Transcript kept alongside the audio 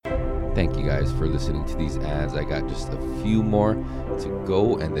Thank you guys for listening to these ads. I got just a few more to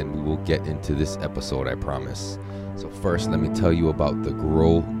go, and then we will get into this episode, I promise. So first, let me tell you about the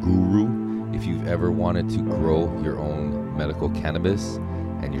Grow Guru. If you've ever wanted to grow your own medical cannabis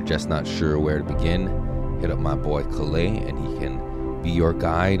and you're just not sure where to begin, hit up my boy Calais, and he can be your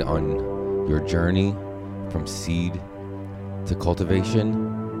guide on your journey from seed to cultivation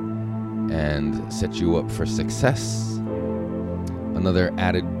and set you up for success. Another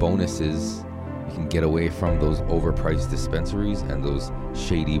added bonus is you can get away from those overpriced dispensaries and those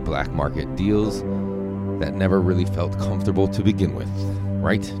shady black market deals that never really felt comfortable to begin with,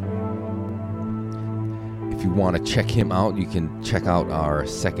 right? If you want to check him out, you can check out our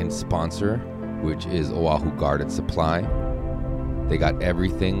second sponsor, which is Oahu Garden Supply. They got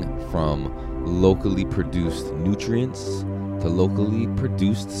everything from locally produced nutrients to locally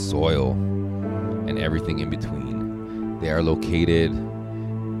produced soil and everything in between. They are located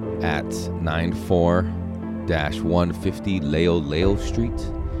at 94-150 Leo Street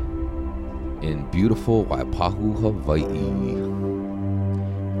in beautiful Waipahu, Hawaii.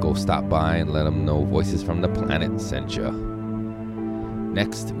 Go stop by and let them know Voices from the Planet sent ya.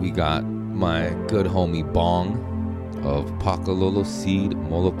 Next, we got my good homie Bong of Pakalolo Seed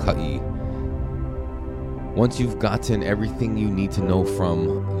Molokai. Once you've gotten everything you need to know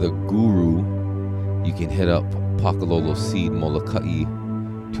from the guru, you can hit up Pakalolo Seed Molokai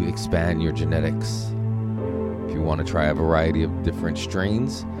to expand your genetics. If you want to try a variety of different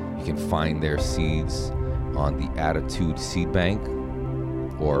strains, you can find their seeds on the Attitude Seed Bank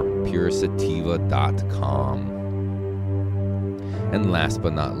or puresativa.com. And last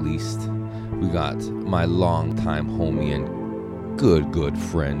but not least, we got my longtime homie and good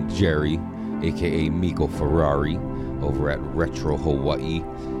friend Jerry, aka Miko Ferrari, over at Retro Hawaii,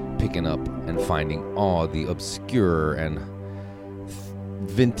 picking up and finding all the obscure and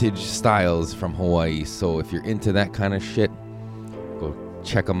vintage styles from Hawaii. So if you're into that kind of shit, go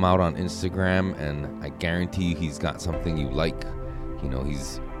check him out on Instagram, and I guarantee you he's got something you like. You know,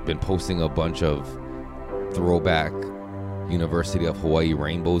 he's been posting a bunch of throwback University of Hawaii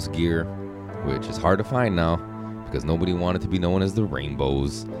Rainbows gear, which is hard to find now because nobody wanted to be known as the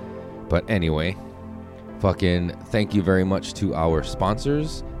Rainbows. But anyway, fucking thank you very much to our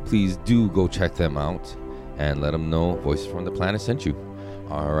sponsors. Please do go check them out and let them know Voices from the Planet sent you.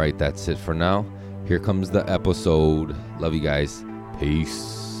 All right, that's it for now. Here comes the episode. Love you guys.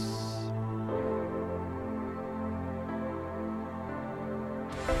 Peace.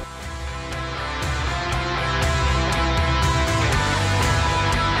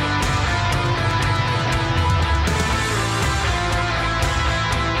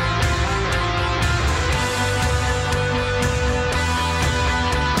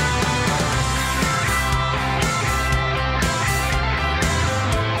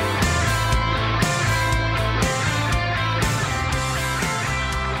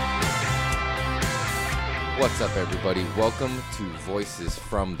 What's up, everybody? Welcome to Voices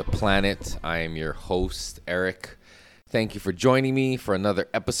from the Planet. I am your host, Eric. Thank you for joining me for another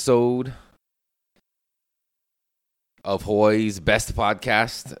episode of Hawaii's best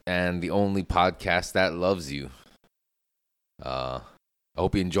podcast and the only podcast that loves you. I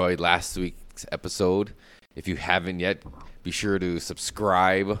hope you enjoyed last week's episode. If you haven't yet, be sure to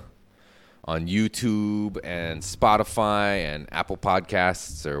subscribe on YouTube and Spotify and Apple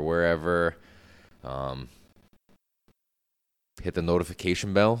Podcasts or wherever. Hit the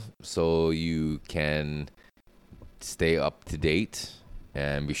notification bell so you can stay up to date,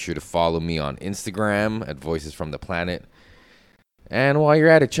 and be sure to follow me on Instagram at Voices from the Planet. And while you're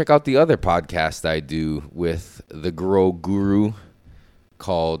at it, check out the other podcast I do with the Grow Guru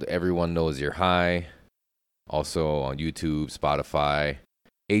called Everyone Knows You're High. Also on YouTube, Spotify,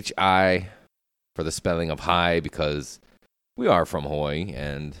 HI for the spelling of high, because we are from Hawaii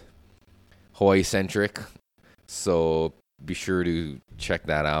and Hawaii centric. So be sure to check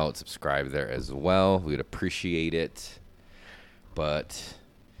that out. Subscribe there as well. We'd appreciate it. But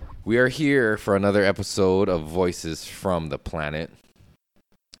we are here for another episode of Voices from the Planet.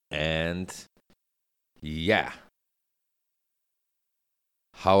 And yeah.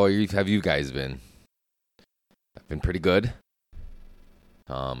 How have you guys been? I've been pretty good.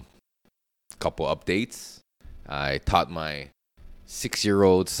 Couple updates. I taught my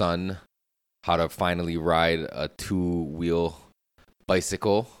 6-year-old son how to finally ride a 2-wheel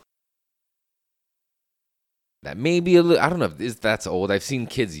bicycle. That may be a little, I don't know if that's old. I've seen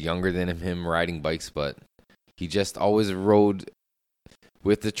kids younger than him riding bikes, but he just always rode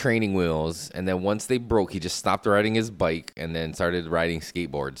with the training wheels. And then once they broke, he just stopped riding his bike and then started riding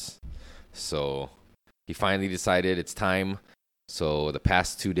skateboards. So he finally decided it's time. So the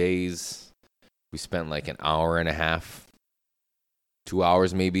past 2 days, we spent like an hour and a half, 2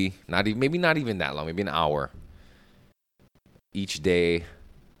 hours maybe, maybe not even that long, maybe an hour each day,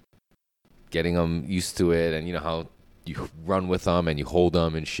 getting him used to it. And you know how you run with him and you hold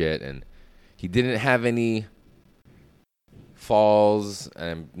him and shit. And he didn't have any falls,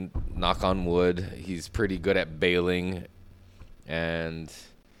 and knock on wood, he's pretty good at bailing. And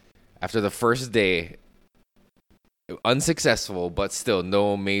after the first day, unsuccessful, but still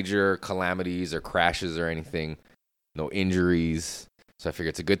no major calamities or crashes or anything, no injuries. So I figure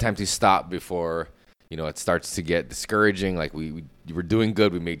it's a good time to stop before, it starts to get discouraging. Like we were doing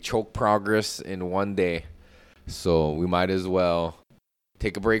good. We made choke progress in one day. So we might as well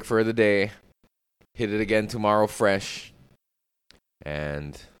take a break for the day, hit it again tomorrow fresh.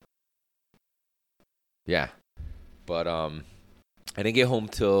 And yeah, but I didn't get home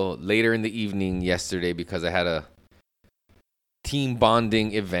till later in the evening yesterday because I had a team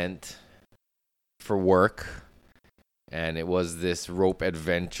bonding event for work, and it was this rope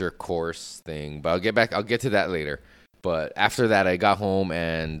adventure course thing. But I'll get to that later. But after that, I got home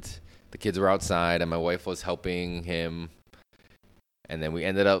and the kids were outside and my wife was helping him. And then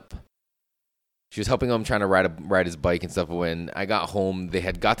she was helping him trying to ride his bike and stuff. But when I got home, they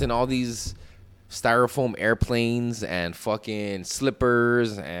had gotten all these styrofoam airplanes and fucking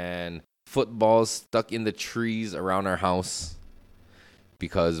slippers and footballs stuck in the trees around our house,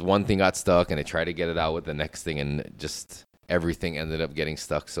 because one thing got stuck and they tried to get it out with the next thing, and just everything ended up getting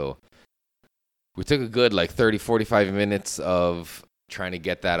stuck. So we took a good 30, 45 minutes of trying to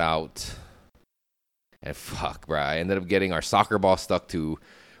get that out. And fuck, bro, I ended up getting our soccer ball stuck too,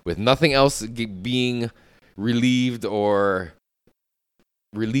 with nothing else being relieved or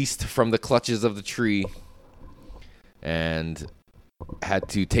released from the clutches of the tree. And had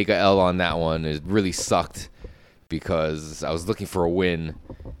to take a L on that one. It really sucked because I was looking for a win,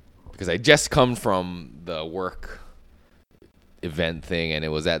 because I just come from the work event thing, and it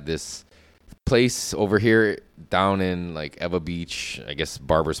was at this place over here down in Eva Beach, I guess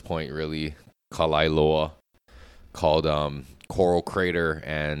Barbers Point, really, Kalailoa, called Coral Crater.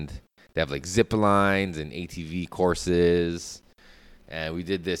 And they have zip lines and ATV courses. And we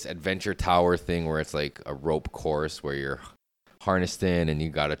did this adventure tower thing where it's like a rope course where you're harnessed in and you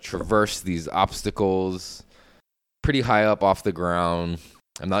got to traverse these obstacles pretty high up off the ground.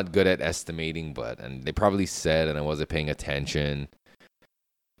 I'm not good at estimating, and they probably said, and I wasn't paying attention,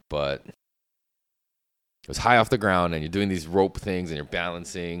 but it was high off the ground and you're doing these rope things and you're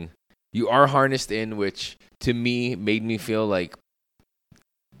balancing. You are harnessed in, which to me made me feel like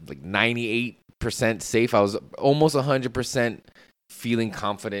 98% safe. I was almost 100% feeling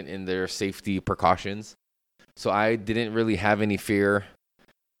confident in their safety precautions. So I didn't really have any fear.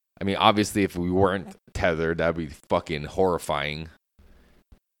 I mean, obviously, if we weren't tethered, that'd be fucking horrifying.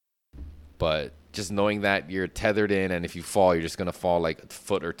 But just knowing that you're tethered in, and if you fall, you're just going to fall a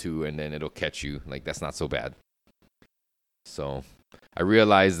foot or two, and then it'll catch you. That's not so bad. So I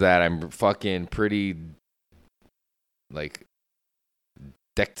realized that I'm fucking pretty,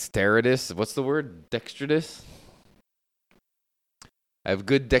 dexterous. What's the word? Dexterous? I have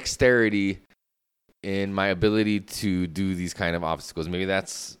good dexterity in my ability to do these kind of obstacles. Maybe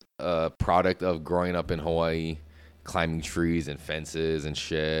that's a product of growing up in Hawaii, climbing trees and fences and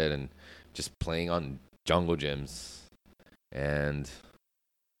shit, and just playing on jungle gyms. And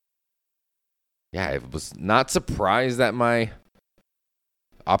yeah, I was not surprised at my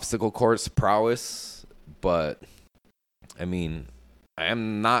obstacle course prowess, but I mean, I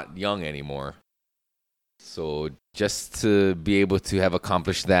am not young anymore. So just to be able to have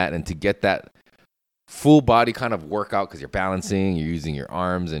accomplished that and to get that full body kind of workout, because you're balancing, you're using your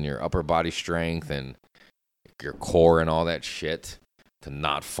arms and your upper body strength and your core and all that shit to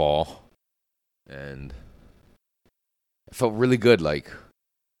not fall. And it felt really good. I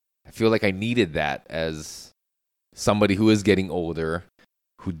feel like I needed that as somebody who is getting older,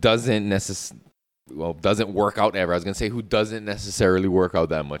 who doesn't work out ever. I was going to say who doesn't necessarily work out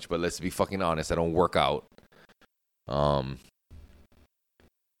that much, but let's be fucking honest, I don't work out.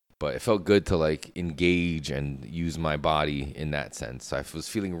 But it felt good to engage and use my body in that sense. So I was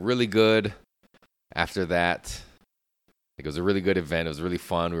feeling really good after that. It was a really good event. It was really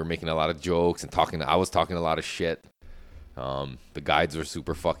fun. We were making a lot of jokes and talking. I was talking a lot of shit. The guides were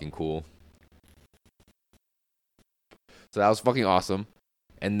super fucking cool. So that was fucking awesome.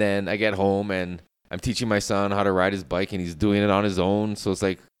 And then I get home and I'm teaching my son how to ride his bike, and he's doing it on his own. So it's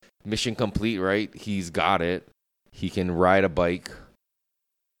mission complete, right? He's got it. He can ride a bike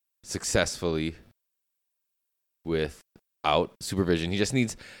successfully without supervision. He just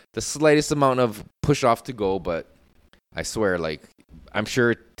needs the slightest amount of push off to go, but I swear, like, I'm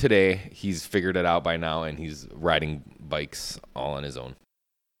sure today he's figured it out by now and he's riding bikes all on his own.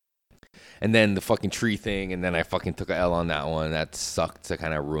 And then the fucking tree thing, and then I fucking took a L on that one. That sucked. I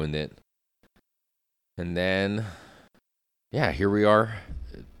kind of ruined it. And then, yeah, here we are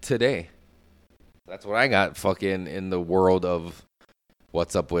today. That's what I got fucking in the world of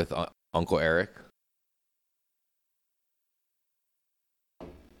what's up with Uncle Eric.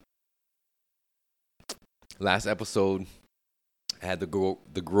 Last episode, I had the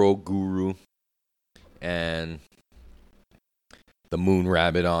Grow Guru and the Moon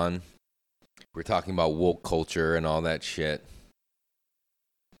Rabbit on. We're talking about woke culture and all that shit.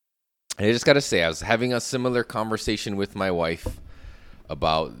 And I just got to say, I was having a similar conversation with my wife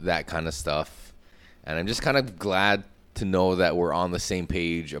about that kind of stuff. And I'm just kind of glad to know that we're on the same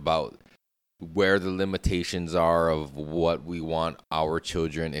page about where the limitations are of what we want our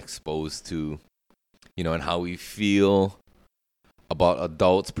children exposed to, you know, and how we feel about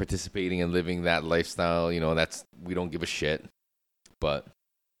adults participating and living that lifestyle. You know, we don't give a shit. But,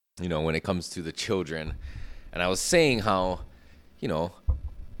 you know, when it comes to the children, and I was saying how, you know,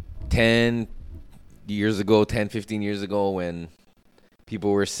 15 years ago, when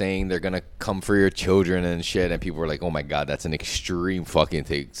people were saying they're going to come for your children and shit, and people were like, oh my God, that's an extreme fucking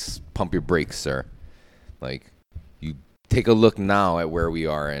thing. Pump your brakes, sir. Like, you take a look now at where we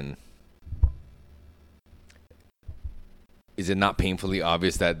are, and is it not painfully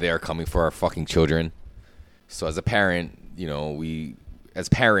obvious that they are coming for our fucking children? So as a parent, you know, we've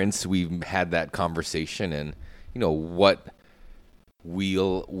had that conversation, and, you know, what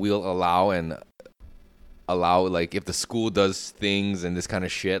we'll allow, like, if the school does things and this kind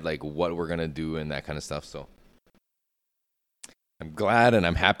of shit, like, what we're gonna do and that kind of stuff. So I'm glad and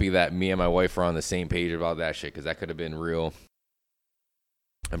I'm happy that me and my wife are on the same page about that shit, because that could have been real.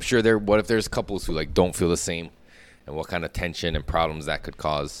 I'm sure what if there's couples who, like, don't feel the same, and what kind of tension and problems that could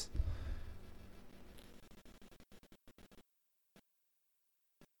cause.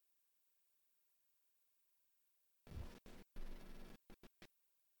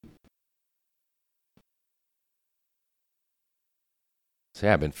 So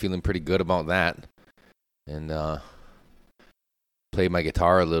yeah, I've been feeling pretty good about that. And played my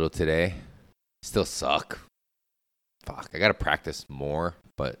guitar a little today. Still suck. Fuck, I gotta practice more,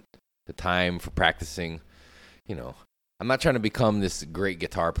 but the time for practicing, you know, I'm not trying to become this great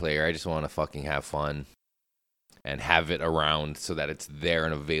guitar player. I just want to fucking have fun and have it around so that it's there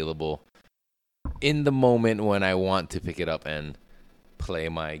and available in the moment when I want to pick it up and play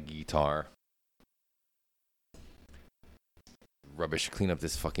my guitar. Rubbish, clean up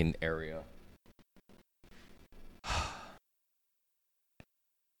this fucking area.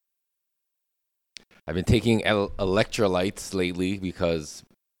 I've been taking electrolytes lately because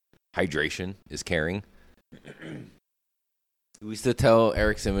hydration is caring. We used to tell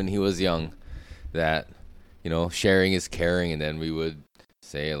Erickson when he was young that, you know, sharing is caring, and then we would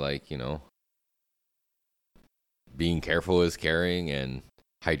say, like, you know, being careful is caring, and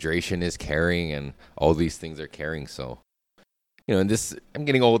hydration is caring, and all these things are caring. So, you know, and I'm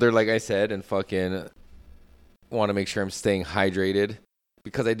getting older, like I said, and fucking want to make sure I'm staying hydrated,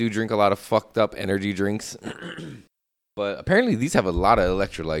 because I do drink a lot of fucked up energy drinks. But apparently these have a lot of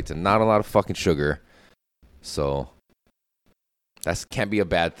electrolytes and not a lot of fucking sugar. So that can't be a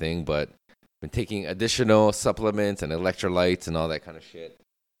bad thing, but I've been taking additional supplements and electrolytes and all that kind of shit.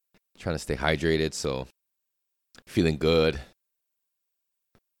 Trying to stay hydrated, so feeling good.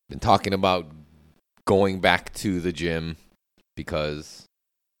 Been talking about going back to the gym, because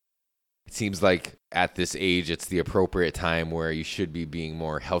it seems like at this age, it's the appropriate time where you should be being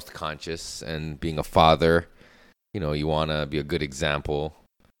more health conscious, and being a father, you know, you want to be a good example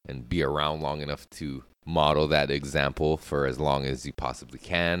and be around long enough to model that example for as long as you possibly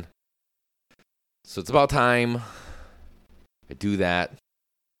can. So it's about time I do that.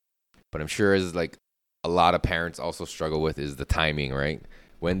 But I'm sure, as like a lot of parents also struggle with, is the timing, right?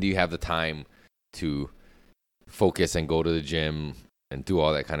 When do you have the time to focus and go to the gym and do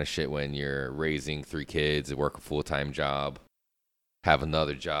all that kind of shit when you're raising 3 kids, work a full-time job, have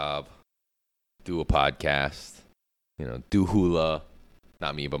another job, do a podcast, you know, do hula.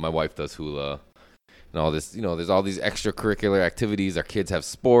 Not me, but my wife does hula. And all this, you know, there's all these extracurricular activities. Our kids have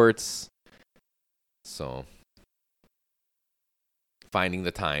sports. So finding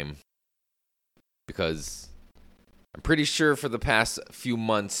the time, because I'm pretty sure for the past few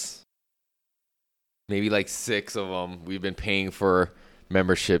months, maybe like 6 of them, we've been paying for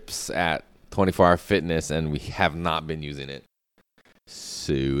memberships at 24 Hour Fitness, and we have not been using it.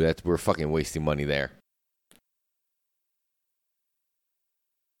 So we're fucking wasting money there.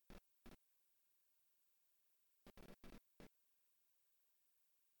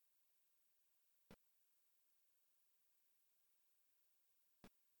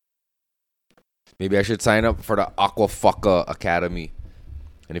 Maybe I should sign up for the Aquafucka Academy.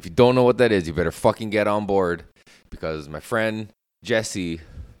 And if you don't know what that is, you better fucking get on board. Because my friend Jesse,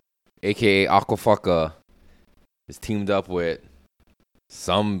 a.k.a. Aquafucka, is teamed up with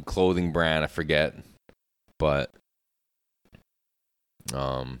some clothing brand, I forget. But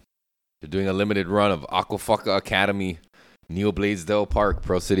they're doing a limited run of Aquafucka Academy, Neo Bladesdell Park,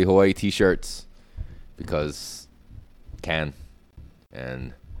 Pro City, Hawaii t-shirts. Because can.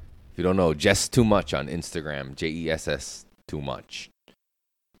 And if you don't know, Jess Too Much on Instagram, Jess Too Much.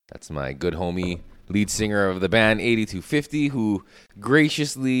 That's my good homie, lead singer of the band 8250, who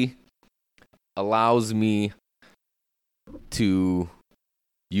graciously allows me to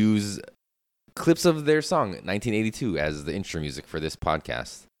use clips of their song 1982 as the intro music for this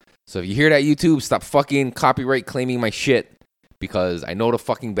podcast. So if you hear that, YouTube, stop fucking copyright claiming my shit, because I know the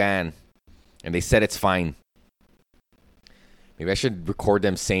fucking band and they said it's fine. Maybe I should record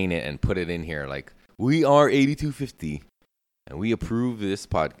them saying it and put it in here, like, we are 8250 and we approve this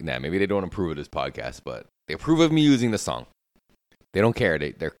podcast. Nah, maybe they don't approve of this podcast, but they approve of me using the song. They don't care.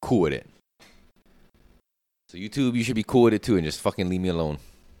 They're cool with it. So YouTube, you should be cool with it too and just fucking leave me alone.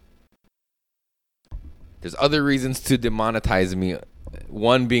 There's other reasons to demonetize me.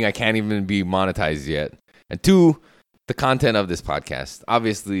 One being I can't even be monetized yet. And two, the content of this podcast.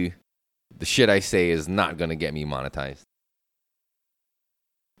 Obviously, the shit I say is not going to get me monetized.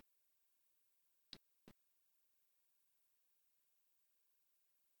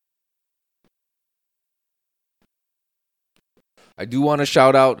 I do want to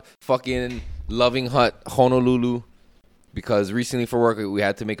shout out fucking Loving Hut Honolulu, because recently for work we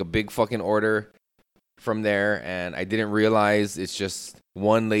had to make a big fucking order from there, and I didn't realize it's just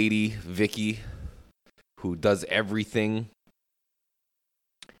one lady, Vicky, who does everything.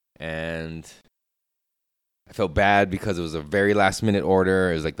 And I felt bad because it was a very last minute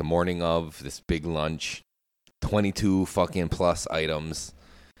order. It was like the morning of this big lunch, 22 fucking plus items,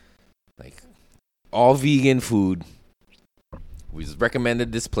 like all vegan food. We just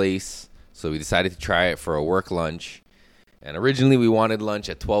recommended this place, so we decided to try it for a work lunch. And originally we wanted lunch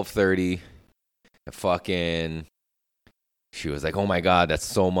at 12:30. And fucking, she was like, "Oh my God, that's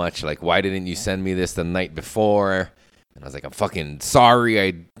so much. Like, why didn't you send me this the night before?" And I was like, "I'm fucking sorry.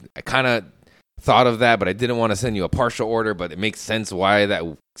 I kind of thought of that, but I didn't want to send you a partial order, but it makes sense why that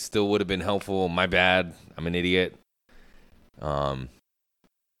still would have been helpful. My bad. I'm an idiot."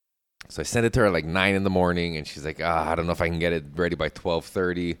 So I sent it to her like 9 in the morning, and she's like, "I don't know if I can get it ready by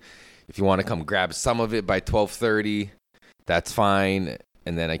 12:30. If you want to come grab some of it by 12:30, that's fine.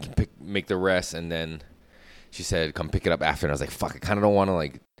 And then I can make the rest." And then she said, "Come pick it up after." And I was like, "Fuck, I kind of don't want to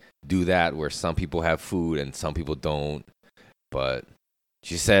like do that where some people have food and some people don't." But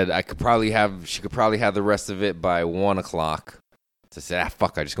she said she could probably have the rest of it by 1 o'clock. So I said,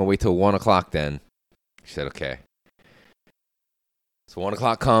 "Fuck, I'm just gonna wait till 1 o'clock then." She said, "Okay." So 1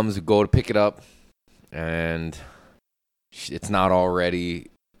 o'clock comes, we go to pick it up, and it's not all ready.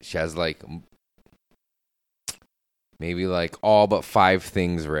 She has like maybe like all but 5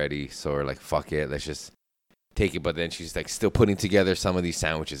 things ready. So we're like, fuck it, let's just take it. But then she's like still putting together some of these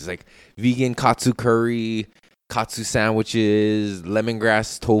sandwiches. It's like vegan katsu curry, katsu sandwiches,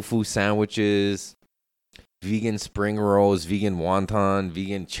 lemongrass tofu sandwiches, vegan spring rolls, vegan wonton,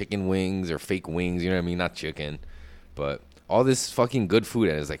 vegan chicken wings or fake wings, you know what I mean? Not chicken, but all this fucking good food,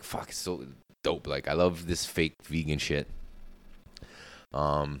 and it's like, fuck, it's so dope. Like, I love this fake vegan shit.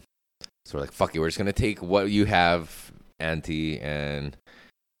 So we're like, fuck it, we're just gonna take what you have, auntie, and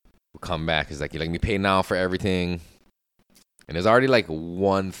we'll come back. It's like, you let me pay now for everything. And it's already like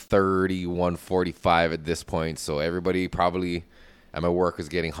 1:30, 1:45 at this point, so everybody probably at my work was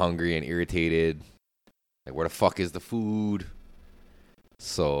getting hungry and irritated. Like, where the fuck is the food?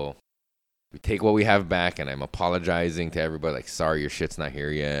 So we take what we have back, and I'm apologizing to everybody, like, sorry, your shit's not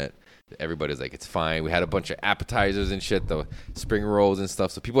here yet. Everybody's like, it's fine. We had a bunch of appetizers and shit, the spring rolls and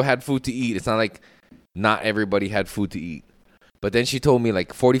stuff, so people had food to eat. It's not like not everybody had food to eat. But then she told me,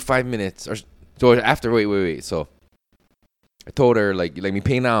 like, 45 minutes, or so after, wait. So I told her, like, let me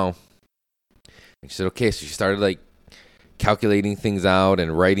pay now. And she said, okay. So she started, like, calculating things out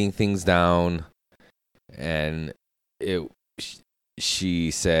and writing things down. And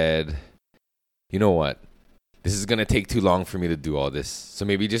she said, you know what? This is going to take too long for me to do all this. So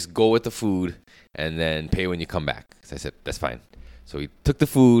maybe just go with the food and then pay when you come back. So I said, that's fine. So we took the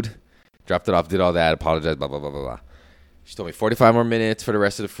food, dropped it off, did all that, apologized, blah, blah, blah, blah, blah. She told me 45 more minutes for the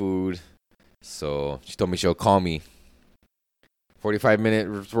rest of the food. So she told me she'll call me. 45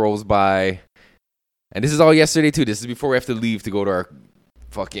 minutes rolls by. And this is all yesterday, too. This is before we have to leave to go to our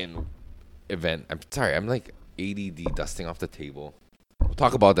fucking event. I'm sorry. I'm like ADD dusting off the table. We'll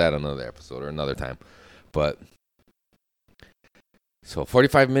talk about that another episode or another time. But so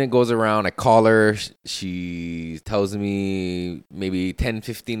 45 minute goes around. I call her. She tells me maybe 10,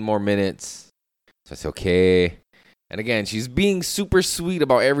 15 more minutes. So I say, okay. And again, she's being super sweet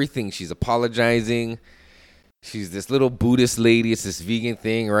about everything. She's apologizing. She's this little Buddhist lady. It's this vegan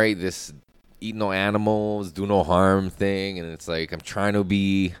thing, right? This eat no animals, do no harm thing. And it's like, I'm trying to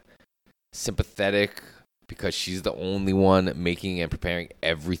be sympathetic because she's the only one making and preparing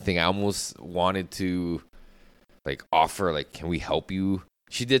everything. I almost wanted to like offer, like, can we help you?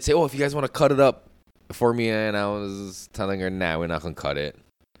 She did say, oh, if you guys want to cut it up for me. And I was telling her, nah, we're not going to cut it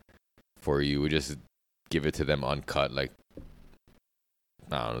for you. We just give it to them uncut. Like,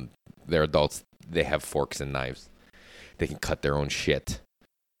 I don't know, they're adults. They have forks and knives. They can cut their own shit.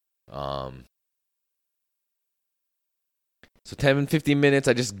 So 10, 15 minutes,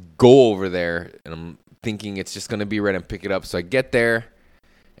 I just go over there, and I'm thinking it's just going to be ready and pick it up. So I get there,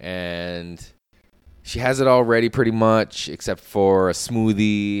 and she has it all ready pretty much, except for a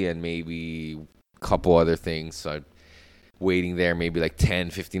smoothie and maybe a couple other things. So I'm waiting there maybe like 10,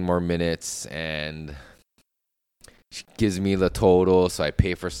 15 more minutes, and she gives me the total, so I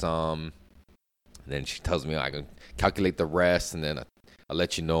pay for some. And then she tells me I can calculate the rest, and then I'll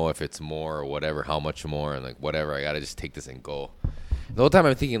let you know if it's more or whatever, how much more, and like whatever. I got to just take this and go. The whole time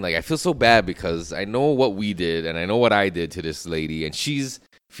I'm thinking, like, I feel so bad because I know what we did, and I know what I did to this lady, and she's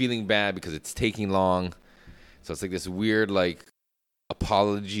feeling bad because it's taking long. So it's like this weird, like,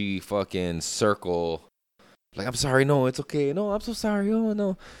 apology fucking circle. Like, I'm sorry, no, it's okay. No, I'm so sorry. Oh,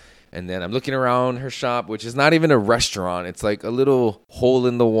 no. And then I'm looking around her shop, which is not even a restaurant. It's like a little hole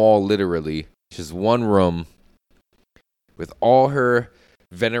in the wall, literally. Just one room with all her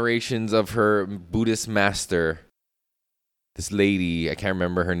venerations of her Buddhist master. This lady, I can't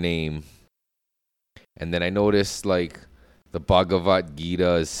remember her name. And then I noticed, like, the Bhagavad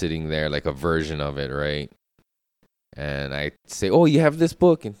Gita is sitting there, like a version of it, right? And I say, oh, you have this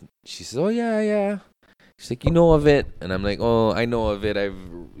book? And she says, oh, yeah. She's like, you know of it? And I'm like, oh, I know of it. I've,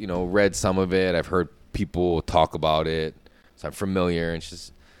 read some of it. I've heard people talk about it. So I'm familiar. And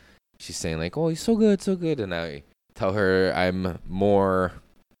she's saying like, oh, it's so good, so good. And I tell her I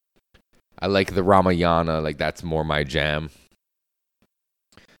like the Ramayana. Like, that's more my jam.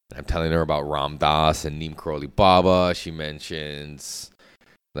 I'm telling her about Ram Dass and Neem Karoli Baba. She mentions,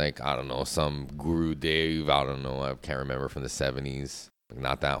 like, I don't know, some Guru Dev. I don't know. I can't remember, from the 70s. Like,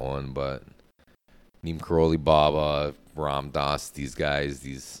 not that one, but Neem Karoli Baba, Ram Dass, these guys,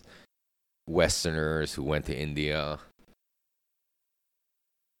 these Westerners who went to India.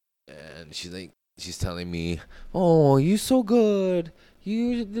 And she's telling me, oh, you so good.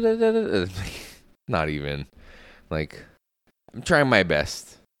 You, not even. Like, I'm trying my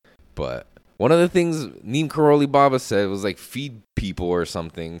best. But one of the things Neem Karoli Baba said was, like, feed people or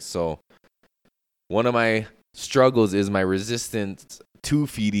something. So one of my struggles is my resistance to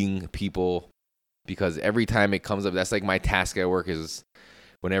feeding people, because every time it comes up, that's like my task at work, is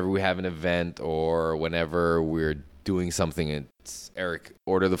whenever we have an event or whenever we're doing something, it's, Eric,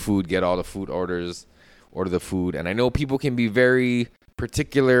 order the food, get all the food orders, order the food. And I know people can be very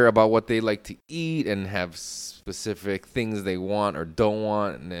particular about what they like to eat and have specific things they want or don't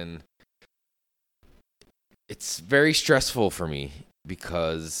want. And then it's very stressful for me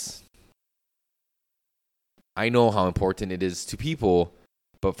because I know how important it is to people.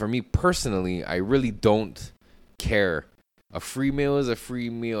 But for me personally, I really don't care. A free meal is a free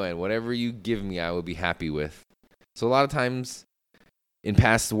meal, and whatever you give me, I will be happy with. So a lot of times in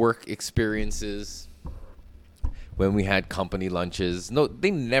past work experiences, when we had company lunches, no,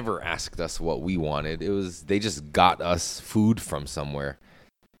 they never asked us what we wanted. They just got us food from somewhere.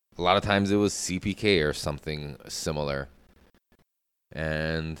 A lot of times it was CPK or something similar.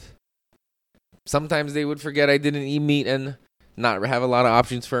 And sometimes they would forget I didn't eat meat and not have a lot of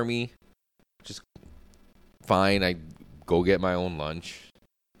options for me. Just fine. I go get my own lunch.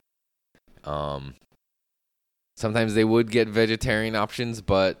 Sometimes they would get vegetarian options,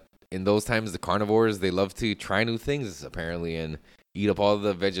 but in those times, the carnivores, they love to try new things, apparently, and eat up all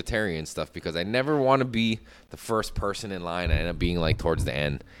the vegetarian stuff, because I never want to be the first person in line. I end up being like towards the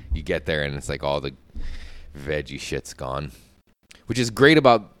end. You get there and it's like all the veggie shit's gone, which is great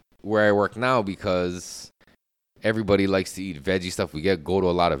about where I work now, because everybody likes to eat veggie stuff. We go to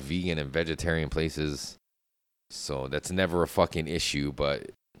a lot of vegan and vegetarian places, so that's never a fucking issue.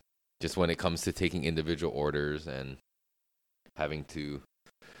 But just when it comes to taking individual orders and having to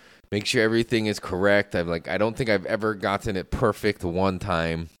make sure everything is correct, I don't think I've ever gotten it perfect one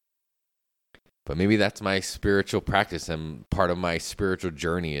time. But maybe that's my spiritual practice, and part of my spiritual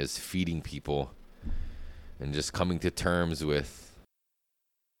journey is feeding people and just coming to terms with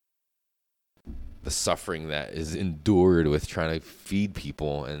the suffering that is endured with trying to feed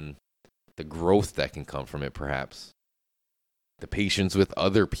people and the growth that can come from it, perhaps. The patience with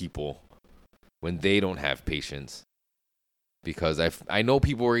other people when they don't have patience. Because I know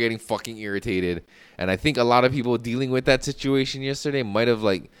people were getting fucking irritated, and I think a lot of people dealing with that situation yesterday might have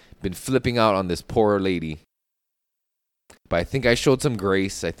like been flipping out on this poor lady. But I think I showed some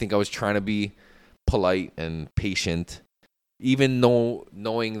grace. I think I was trying to be polite and patient, even though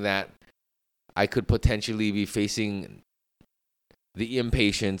knowing that I could potentially be facing the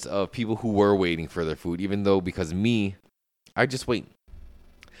impatience of people who were waiting for their food, even though because me, I just wait.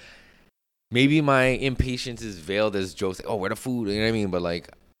 Maybe my impatience is veiled as jokes, like, oh, where the food? You know what I mean? But like,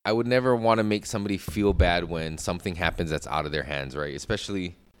 I would never want to make somebody feel bad when something happens that's out of their hands, right?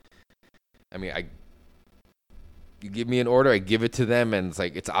 Especially, I mean, you give me an order, I give it to them, and it's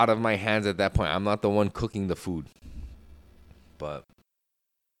like it's out of my hands at that point. I'm not the one cooking the food. But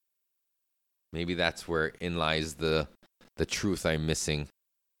maybe that's where in lies the truth I'm missing.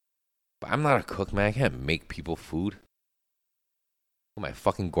 But I'm not a cook, man. I can't make people food. Am I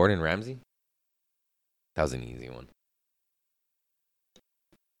fucking Gordon Ramsay? That was an easy one.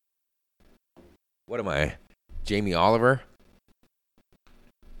 What am I? Jamie Oliver?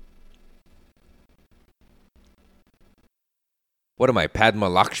 What am I? Padma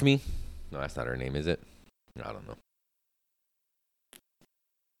Lakshmi? No, that's not her name, is it? I don't know.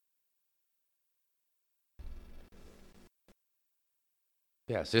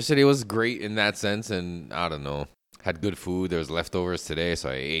 Yeah, so yesterday was great in that sense, and I don't know. Had good food. There was leftovers today, so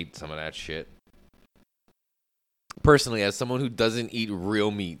I ate some of that shit. Personally, as someone who doesn't eat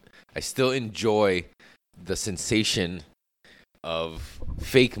real meat, I still enjoy the sensation of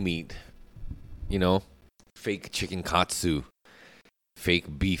fake meat. You know, fake chicken katsu,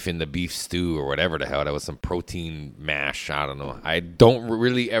 fake beef in the beef stew, or whatever the hell. That was some protein mash. I don't know. I don't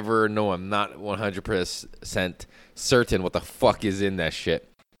really ever know. I'm not 100% certain what the fuck is in that shit.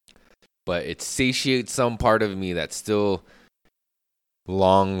 But it satiates some part of me that still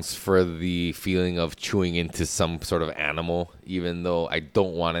longs for the feeling of chewing into some sort of animal, even though I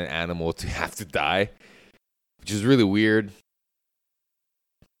don't want an animal to have to die, which is really weird.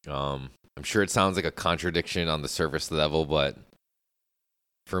 I'm sure it sounds like a contradiction on the surface level, but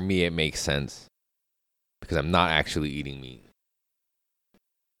for me, it makes sense because I'm not actually eating meat.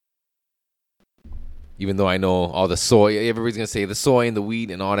 Even though I know all the soy, everybody's going to say the soy and the wheat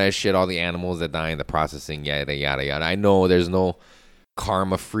and all that shit, all the animals that die in the processing, yada, yada, yada. I know there's no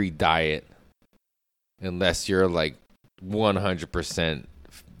karma-free diet unless you're like 100%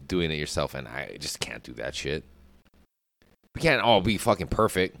 doing it yourself, and I just can't do that shit. We can't all be fucking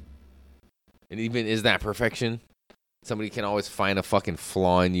perfect. And even is that perfection? Somebody can always find a fucking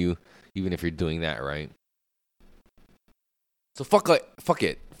flaw in you, even if you're doing that right. So fuck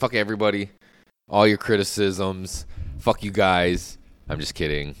it. Fuck everybody. All your criticisms. Fuck you guys. I'm just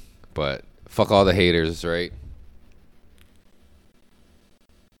kidding. But fuck all the haters, right?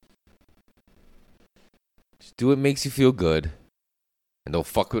 Just do what makes you feel good. And don't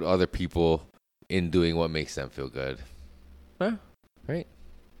fuck with other people in doing what makes them feel good. Huh? Right?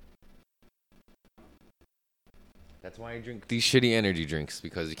 That's why I drink these shitty energy drinks,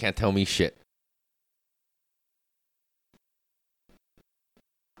 because you can't tell me shit.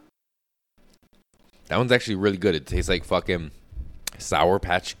 That one's actually really good. It tastes like fucking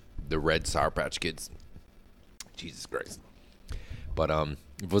the red Sour Patch Kids. Jesus Christ. But if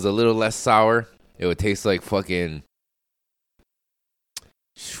it was a little less sour, it would taste like fucking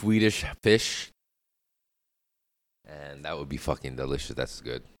Swedish fish. And that would be fucking delicious. That's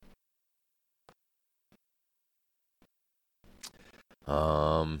good.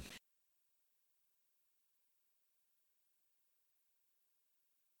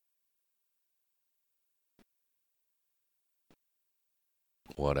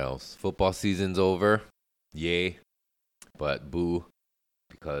 What else? Football season's over. Yay. But boo.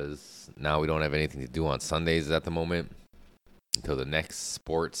 Because now we don't have anything to do on Sundays at the moment until the next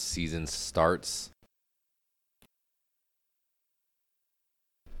sports season starts.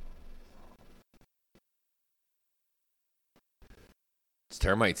 It's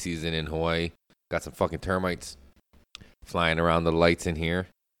termite season in Hawaii. Got some fucking termites flying around the lights in here.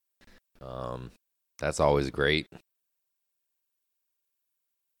 That's always great.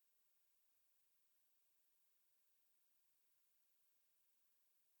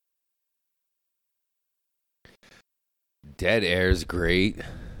 Dead air's great.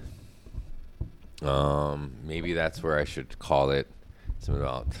 Maybe that's where I should call it. It's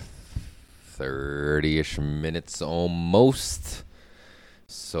about 30-ish minutes almost.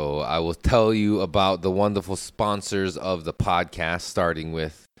 So I will tell you about the wonderful sponsors of the podcast, starting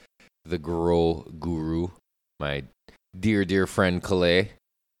with the Grow Guru, my dear friend Calais,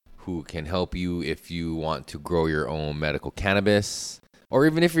 who can help you if you want to grow your own medical cannabis, or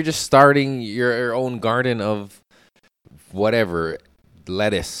even if you're just starting your own garden of whatever,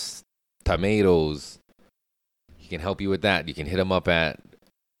 lettuce, tomatoes. He can help you with that. You can hit him up at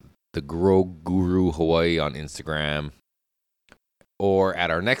the Grow Guru Hawaii on Instagram, or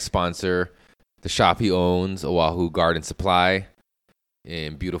at our next sponsor, the shop he owns, Oahu Garden Supply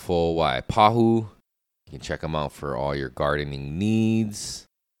in beautiful Waipahu. You can check him out for all your gardening needs.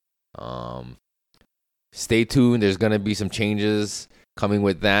 Stay tuned. There's going to be some changes coming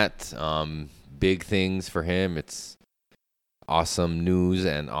with that. Big things for him. It's awesome news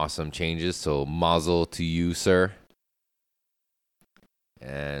and awesome changes. So mazel to you, sir.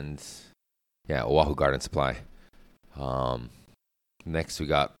 And yeah, Oahu Garden Supply. Next we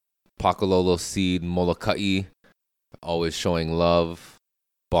got Pakalolo Seed Molokai, always showing love.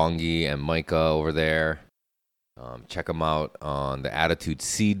 Bongi and Micah over there. Check them out on the Attitude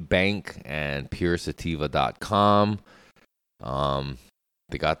Seed Bank and puresativa.com.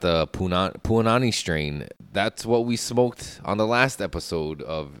 They got the Puanani strain. That's what we smoked on the last episode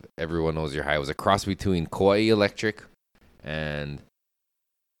of Everyone Knows You're High. It was a cross between Kauai Electric and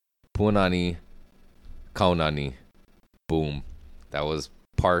Puanani Kaunani. Boom. That was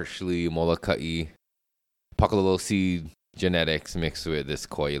partially Molokai, Pakalolo Seed genetics mixed with this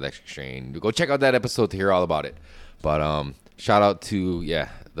Kauai Electric strain. Go check out that episode to hear all about it. But shout out to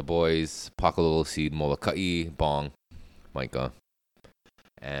the boys, Pakalolo Seed, Molokai, Bong, Micah.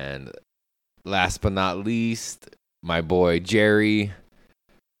 And last but not least, my boy Jerry,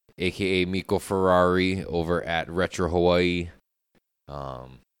 aka Miko Ferrari, over at Retro Hawaii.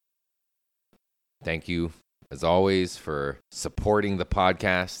 Thank you, as always, for supporting the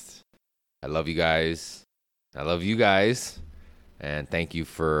podcast. I love you guys. I love you guys. And thank you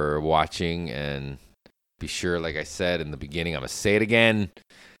for watching. And be sure, like I said in the beginning, I'm going to say it again.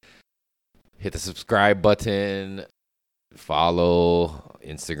 Hit the subscribe button. Follow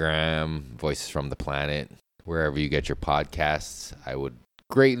Instagram, Voices from the Planet, wherever you get your podcasts. I would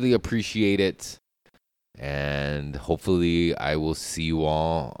greatly appreciate it. And hopefully I will see you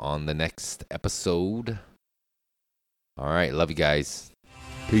all on the next episode. All right. Love you guys.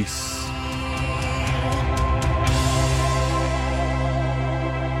 Peace.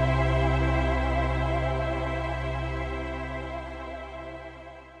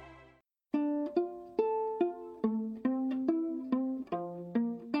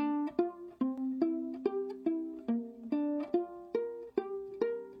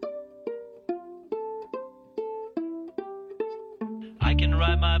 I can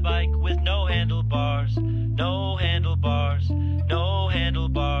ride my bike with no handlebars, no handlebars, no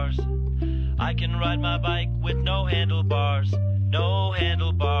handlebars. I can ride my bike with no handlebars, no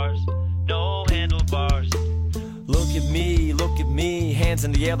handlebars, no handlebars. Look at me, hands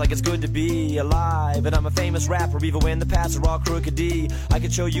in the air like it's good to be alive. And I'm a famous rapper even when the paths are all crooked D. I can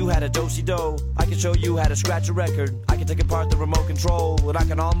show you how to do-si-do, I can show you how to scratch a record. I can take apart the remote control, and I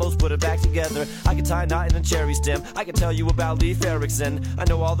can almost put it back together. I can tie a knot in a cherry stem, I can tell you about Leif Erikson. I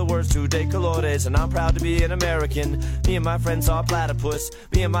know all the words to De Colores, and I'm proud to be an American. Me and my friend saw a platypus,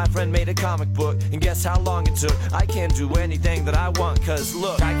 me and my friend made a comic book, and guess how long it took? I can do anything that I want, cause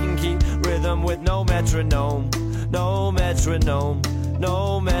look, I can keep rhythm with no metronome. No metronome,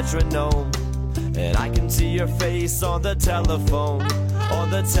 no metronome. And I can see your face on the telephone, on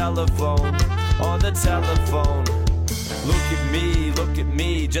the telephone, on the telephone. Look at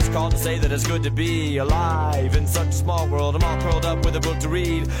me, just called to say that it's good to be alive in such a small world. I'm all curled up with a book to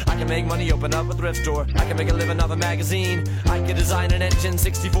read. I can make money, open up a thrift store. I can make a living off a magazine. I can design an engine,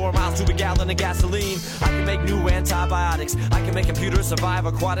 64 miles to a gallon of gasoline. I can make new antibiotics. I can make computers survive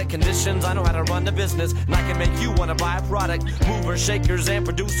aquatic conditions. I know how to run the business, and I can make you want to buy a product. Movers, shakers, and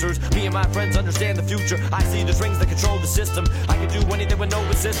producers. Me and my friends understand the future. I see the strings that control the system. I can do anything with no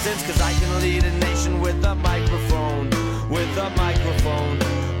resistance, cause I can lead a nation with a microphone. With a microphone,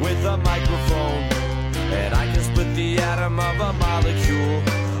 with a microphone. And I can split the atom of a molecule,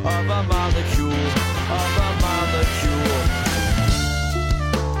 of a molecule, of a molecule.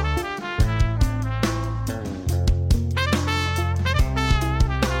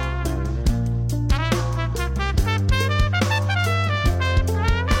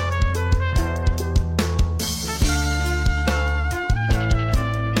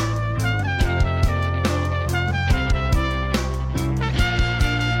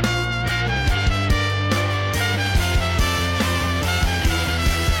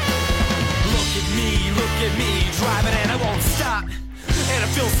 Driving and I won't stop. And it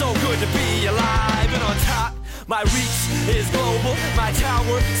feels so good to be alive and on top. My reach is global, my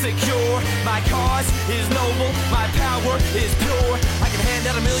tower secure. My cause is noble, my power is pure. I can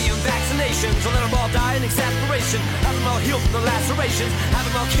hand out 1 million vaccinations, or let them all die in exasperation. Have them all healed from the lacerations, have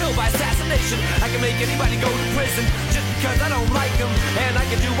them all killed by assassination. I can make anybody go to prison just because I don't like them, and I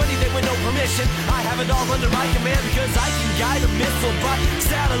can do anything with no permission. I have it all under my command because I can guide a missile by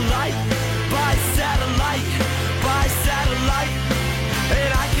satellite, by satellite, by satellite.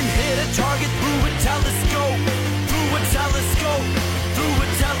 And I can hit a target through a telescope.